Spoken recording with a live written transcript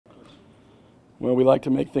Well, we like to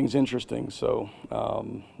make things interesting, so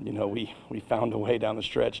we found a way down the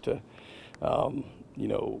stretch to, um, you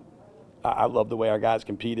know, I love the way our guys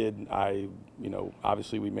competed.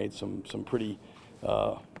 Obviously we made some pretty,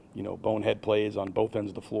 bonehead plays on both ends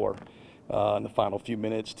of the floor in the final few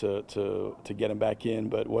minutes to get him back in.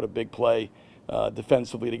 But what a big play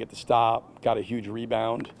defensively to get the stop. Got a huge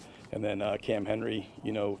rebound, and then Cam Henry,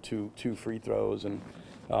 two free throws, and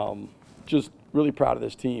just really proud of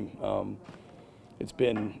this team. It's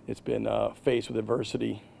been faced with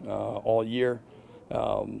adversity all year.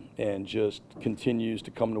 And just continues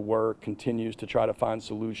to come to work, continues to try to find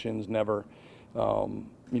solutions, never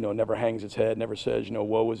hangs its head, never says,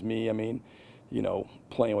 woe is me. I mean,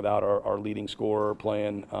 playing without our leading scorer,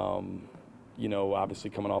 playing,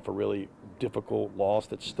 obviously coming off a really difficult loss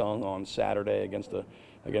that stung on Saturday against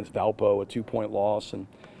Valpo, a 2-point loss, and,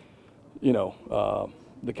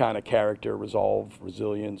 the kind of character, resolve,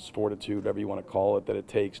 resilience, fortitude, whatever you want to call it, that it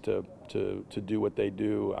takes to do what they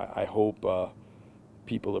do. I hope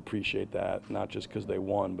people appreciate that, not just because they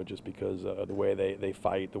won, but just because of the way they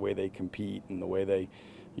fight, the way they compete, and the way they,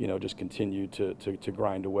 just continue to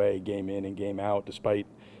grind away game in and game out, despite,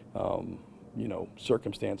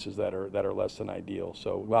 circumstances that are less than ideal.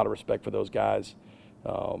 So a lot of respect for those guys,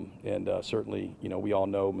 and certainly, we all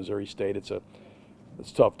know Missouri State. It's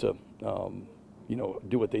tough to,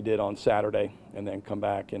 do what they did on Saturday and then come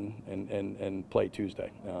back and play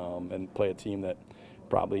Tuesday, and play a team that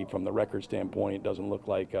probably from the record standpoint doesn't look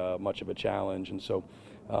like much of a challenge. And so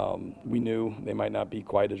we knew they might not be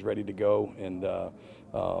quite as ready to go, and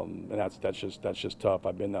that's just tough.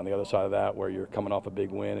 I've been on the other side of that, where you're coming off a big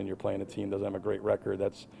win and you're playing a team that doesn't have a great record.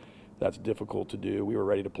 That's difficult to do. We were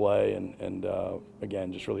ready to play, and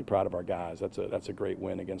again, just really proud of our guys. That's a great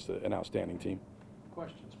win against an outstanding team.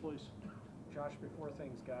 Questions, please. Josh, before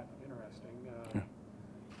things got interesting,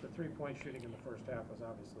 the three-point shooting in the first half was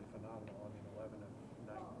obviously phenomenal. I mean, 11 of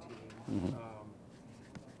 19. Mm-hmm.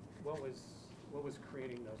 What was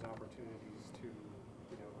creating those opportunities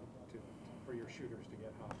for your shooters to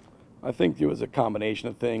get hot? I think it was a combination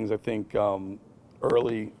of things. I think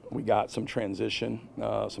early we got some transition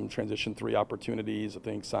three opportunities. I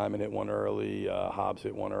think Simon hit one early, Hobbs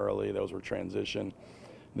hit one early. Those were transition.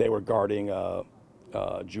 They were guarding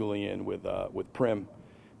Julian with Prim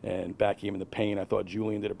and backing him in the paint. I thought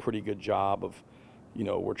Julian did a pretty good job of,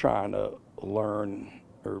 we're trying to learn,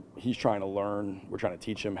 or he's trying to learn. We're trying to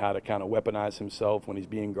teach him how to kind of weaponize himself when he's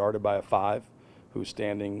being guarded by a 5 who's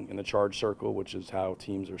standing in the charge circle, which is how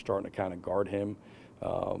teams are starting to kind of guard him.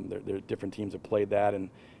 There are different teams that played that, and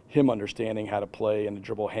him understanding how to play in the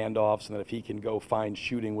dribble handoffs, and that if he can go find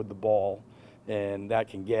shooting with the ball, and that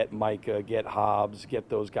can get Micah, get Hobbs, get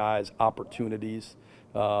those guys opportunities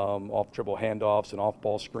off dribble handoffs and off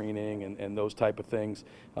ball screening and those type of things.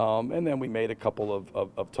 And then we made a couple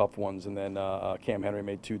of tough ones, and then Cam Henry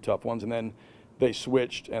made 2 tough ones, and then they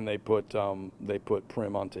switched and they put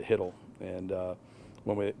Prim onto Hiddle. And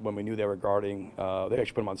when we knew they were guarding, they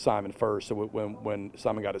actually put him on Simon first. So when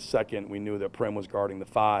Simon got a second, we knew that Prim was guarding the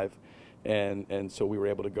 5, and so we were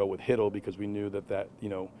able to go with Hiddle because we knew that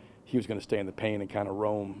he was going to stay in the paint and kind of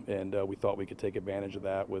roam, and we thought we could take advantage of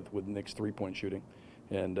that with Nick's 3-point shooting.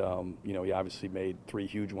 And he obviously made 3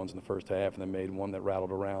 huge ones in the first half, and then made one that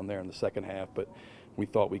rattled around there in the second half. But we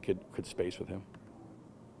thought we could space with him.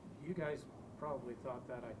 You guys probably thought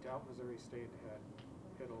that. I doubt Missouri State had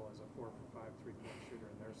Hiddle as a 4 for 5 3-point shooter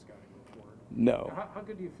in their scouting report. No. How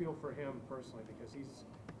good do you feel for him personally? Because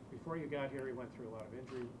before you got here, he went through a lot of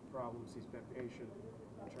injury problems. He's been patient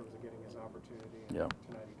in terms of getting his opportunity. And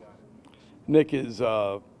tonight he got it.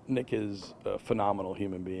 Nick is a phenomenal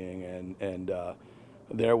human being, and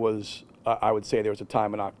there was, I would say, there was a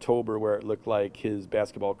time in October where it looked like his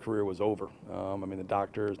basketball career was over. The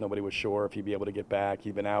doctors, nobody was sure if he'd be able to get back.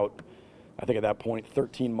 He'd been out, I think at that point,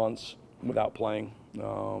 13 months without playing,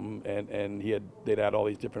 and they'd had all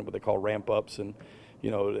these different what they call ramp ups, and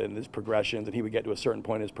and his progressions, and he would get to a certain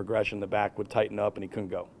point in his progression, the back would tighten up and he couldn't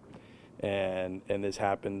go. And this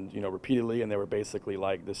happened, repeatedly, and they were basically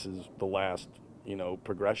like, this is the last,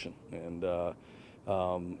 progression. And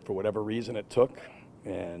for whatever reason it took,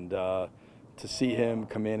 and to see him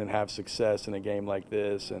come in and have success in a game like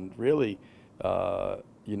this, and really,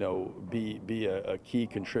 be a key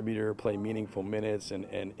contributor, play meaningful minutes,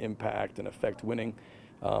 and impact and affect winning,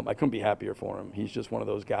 I couldn't be happier for him. He's just one of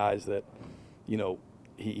those guys that,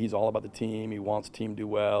 he's all about the team. He wants the team to do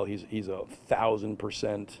well. He's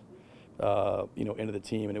 1,000%. Into the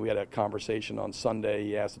team. And we had a conversation on Sunday.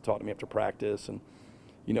 He asked to talk to me after practice, and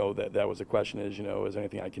that was the question is there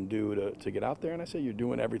anything I can do to get out there? And I said, you're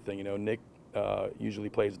doing everything. Nick usually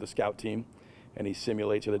plays with the scout team, he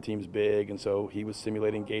simulates the other team's big, and so he was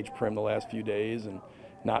simulating Gage Prim the last few days and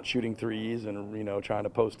not shooting threes and, you know, trying to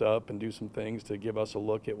post up and do some things to give us a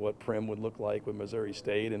look at what Prim would look like with Missouri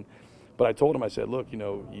State. But I told him, I said, look, you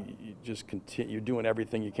know, you just continue, you're doing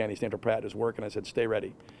everything you can. He's standing for practice work, and I said, stay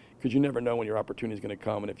ready, because you never know when your opportunity is going to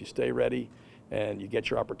come. And if you stay ready and you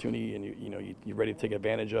get your opportunity and you're ready to take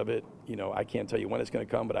advantage of it, you know, I can't tell you when it's going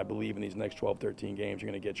to come, but I believe in these next 12, 13 games,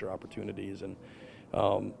 you're going to get your opportunities. And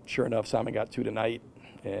sure enough, Simon got 2 tonight,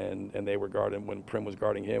 and they were guarding, when Prim was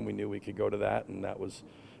guarding him, we knew we could go to that, and that was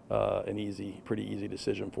pretty easy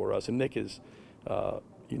decision for us. And Nick is,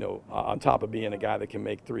 you know, on top of being a guy that can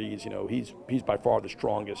make threes, you know, he's by far the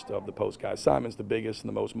strongest of the post guys. Simon's the biggest and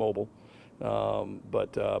the most mobile,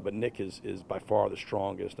 but Nick is by far the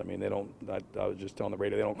strongest. I mean, I was just telling the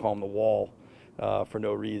radio, they don't call him the Wall for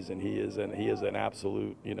no reason. He is an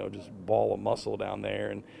absolute, you know, just ball of muscle down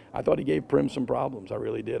there. And I thought he gave Prim some problems. I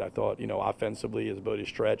really did. I thought, you know, offensively his ability to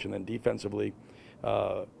stretch, and then defensively,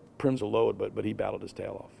 Prim's a load, but he battled his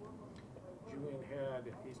tail off.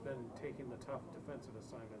 He's been taking the tough defensive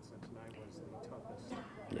assignments, and tonight was the toughest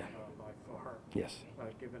by far. Yes.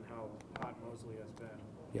 Given how hot Mosley has been.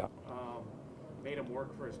 Yeah. Made him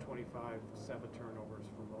work for his 25-7 turnovers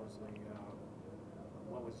for Mosley.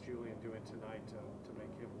 What was Julian doing tonight to make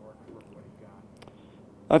him work for what he got?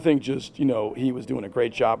 I think just, you know, he was doing a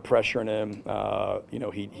great job pressuring him. You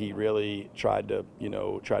know, he really tried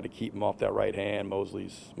to keep him off that right hand.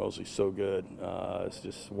 Mosley's so good. It's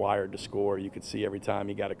just wired to score. You could see every time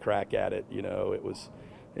he got a crack at it, you know, it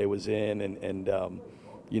was in. And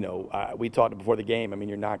you know, we talked before the game. I mean,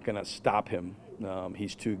 you're not going to stop him.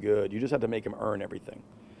 He's too good. You just have to make him earn everything.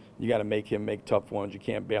 You got to make him make tough ones. You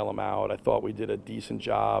can't bail him out. I thought we did a decent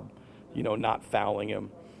job, you know, not fouling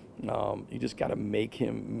him. You just got to make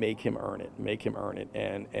him earn it.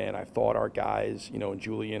 And I thought our guys, you know, and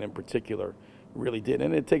Julian in particular, really did.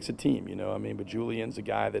 And it takes a team, you know. I mean, but Julian's a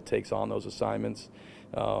guy that takes on those assignments.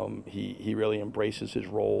 He really embraces his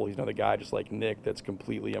role. He's another guy just like Nick that's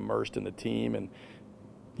completely immersed in the team, and,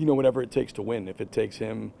 you know, whatever it takes to win. If it takes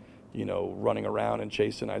him, you know, running around and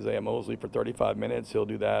chasing Isaiah Mosley for 35 minutes, he'll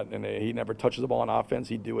do that. And he never touches the ball on offense.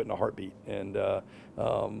 He'd do it in a heartbeat. And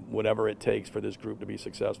whatever it takes for this group to be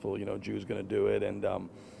successful, you know, Ju's going to do it. And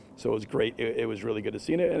so it was great. It was really good to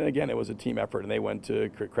see it. And again, it was a team effort. And they went to,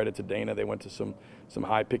 credit to Dana, they went to some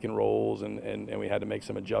high pick and rolls, and we had to make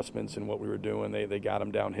some adjustments in what we were doing. They got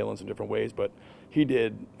him downhill in some different ways. But he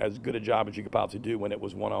did as good a job as you could possibly do. When it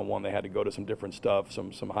was one-on-one, they had to go to some different stuff,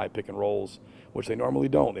 some high pick and rolls, which they normally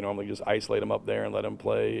don't. They normally just isolate him up there and let him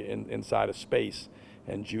play inside of space.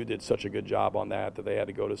 And Ju did such a good job on that they had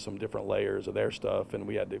to go to some different layers of their stuff, and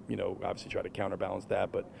we had to, you know, obviously try to counterbalance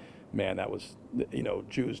that. But man, that was, you know,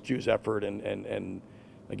 Ju's effort, and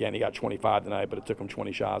again, he got 25 tonight, but it took him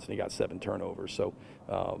 20 shots and he got 7 turnovers. So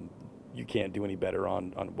you can't do any better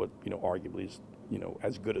on what, you know, arguably is, you know,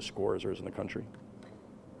 as good a score as there is in the country.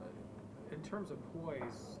 In terms of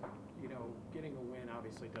poise, you know, getting a win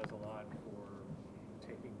obviously does a lot for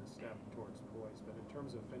taking the step towards poise, but in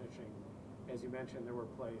terms of finishing, as you mentioned, there were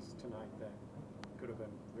plays tonight that could have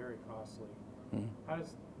been very costly. Mm-hmm.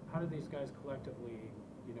 How do these guys collectively,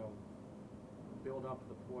 you know, build up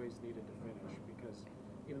the poise needed to finish? Because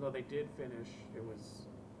even though they did finish, it was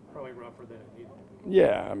probably rougher than it needed to be.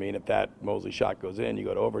 Yeah, I mean, if that Mosley shot goes in, you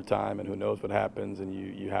go to overtime, and who knows what happens, and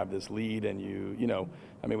you have this lead, and you know,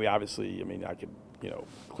 I mean, we obviously, I mean, I could, you know,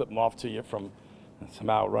 clip them off to you from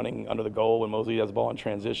somehow running under the goal when Mosley has the ball in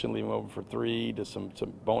transition, leaving him over for 3, to some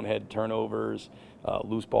bonehead turnovers,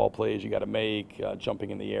 loose ball plays you got to make,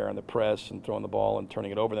 jumping in the air on the press and throwing the ball and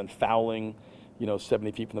turning it over, then fouling, you know,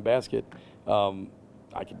 70 feet from the basket.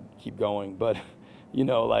 I could keep going, but, you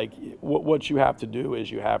know, like what you have to do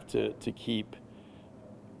is you have to keep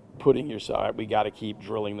putting yourself, we got to keep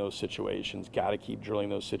drilling those situations,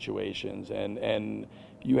 and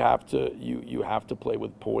you have to play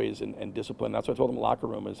with poise and discipline. That's what I told them in the locker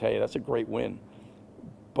room is, hey, that's a great win,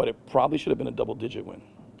 but it probably should have been a double-digit win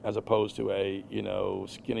as opposed to a, you know,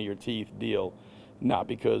 skin of your teeth deal, not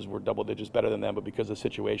because we're double digits better than them, but because of the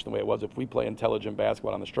situation the way it was. If we play intelligent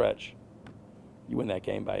basketball on the stretch, you win that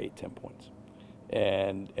game by 8, 10 points.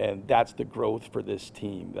 And that's the growth for this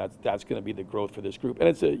team. That's going to be the growth for this group. And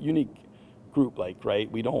it's a unique group, like,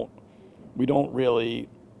 right? We don't really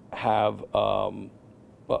have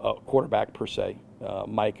a quarterback per se.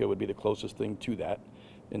 Micah would be the closest thing to that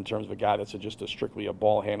in terms of a guy that's just strictly a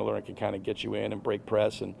ball handler and can kind of get you in and break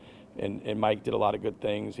press. And Mike did a lot of good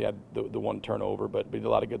things. He had the one turnover, but he did a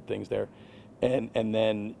lot of good things there. And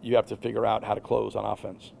then you have to figure out how to close on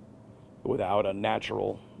offense without a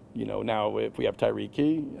natural Now if we have Tyreek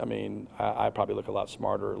Key, I mean, I probably look a lot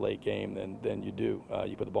smarter late game than you do.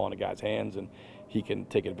 You put the ball in a guy's hands and he can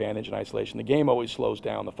take advantage in isolation. The game always slows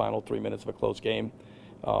down. The final 3 minutes of a close game,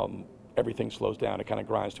 everything slows down. It kind of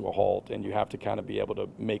grinds to a halt, and you have to kind of be able to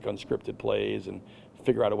make unscripted plays and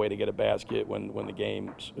figure out a way to get a basket when the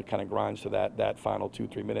game kind of grinds to that final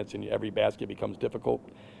 2-3 minutes, and every basket becomes difficult.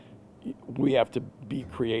 We have to be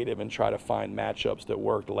creative and try to find matchups that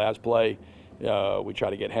work. The last play, we tried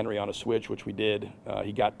to get Henry on a switch, which we did.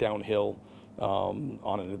 He got downhill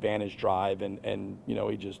on an advantage drive, and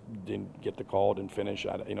he just didn't get the call, didn't finish.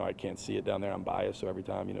 I can't see it down there. I'm biased, so every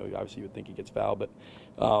time, obviously you would think he gets fouled,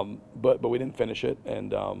 but we didn't finish it,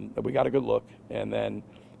 and we got a good look. And then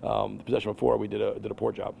the possession before, we did a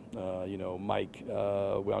poor job. Mike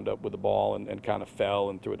wound up with the ball and kind of fell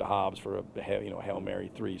and threw it to Hobbs for a Hail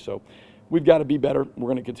Mary 3. So we've got to be better. We're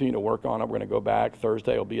going to continue to work on it. We're going to go back.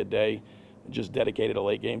 Thursday will be a day just dedicated to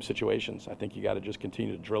late game situations. I think you got to just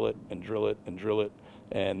continue to drill it and drill it and drill it,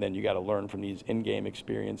 and then you got to learn from these in-game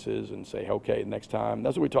experiences and say, okay, next time.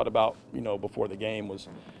 That's what we talked about, before the game was,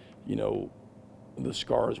 the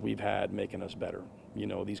scars we've had making us better.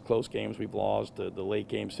 These close games we've lost, the late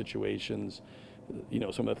game situations,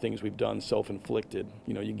 some of the things we've done self-inflicted.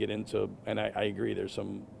 You can get into, and I agree, there's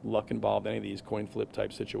some luck involved in any of these coin flip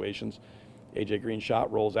type situations. AJ Green's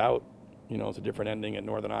shot rolls out. It's a different ending at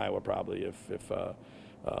Northern Iowa probably. If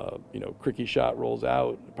Cricky's shot rolls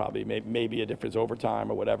out, probably maybe a difference overtime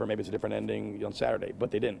or whatever. Maybe it's a different ending on Saturday, but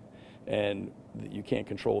they didn't. And you can't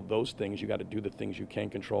control those things. You got to do the things you can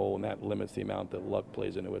control, and that limits the amount that luck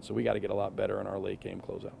plays into it. So we got to get a lot better in our late game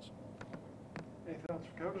closeouts. Hey, thoughts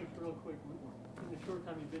for Coach? Real quick, in the short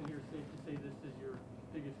time you've been here, safe to say this is your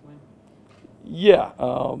biggest win? Yeah,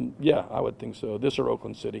 I would think so. This or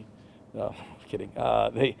Oakland City. Kidding.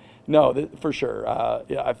 For sure.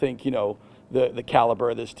 Yeah, I think the caliber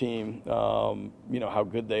of this team, how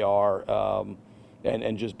good they are,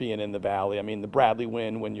 and just being in the Valley. I mean, the Bradley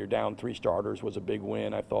win when you're down 3 starters was a big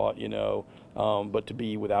win, I thought. But to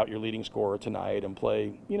be without your leading scorer tonight and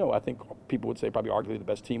play, I think people would say probably arguably the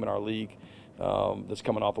best team in our league, that's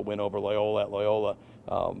coming off a win over Loyola at Loyola.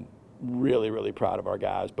 Really, really proud of our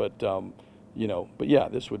guys, but yeah,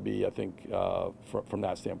 this would be, I think, from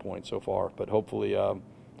that standpoint so far. But hopefully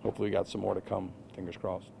we got some more to come. Fingers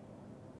crossed.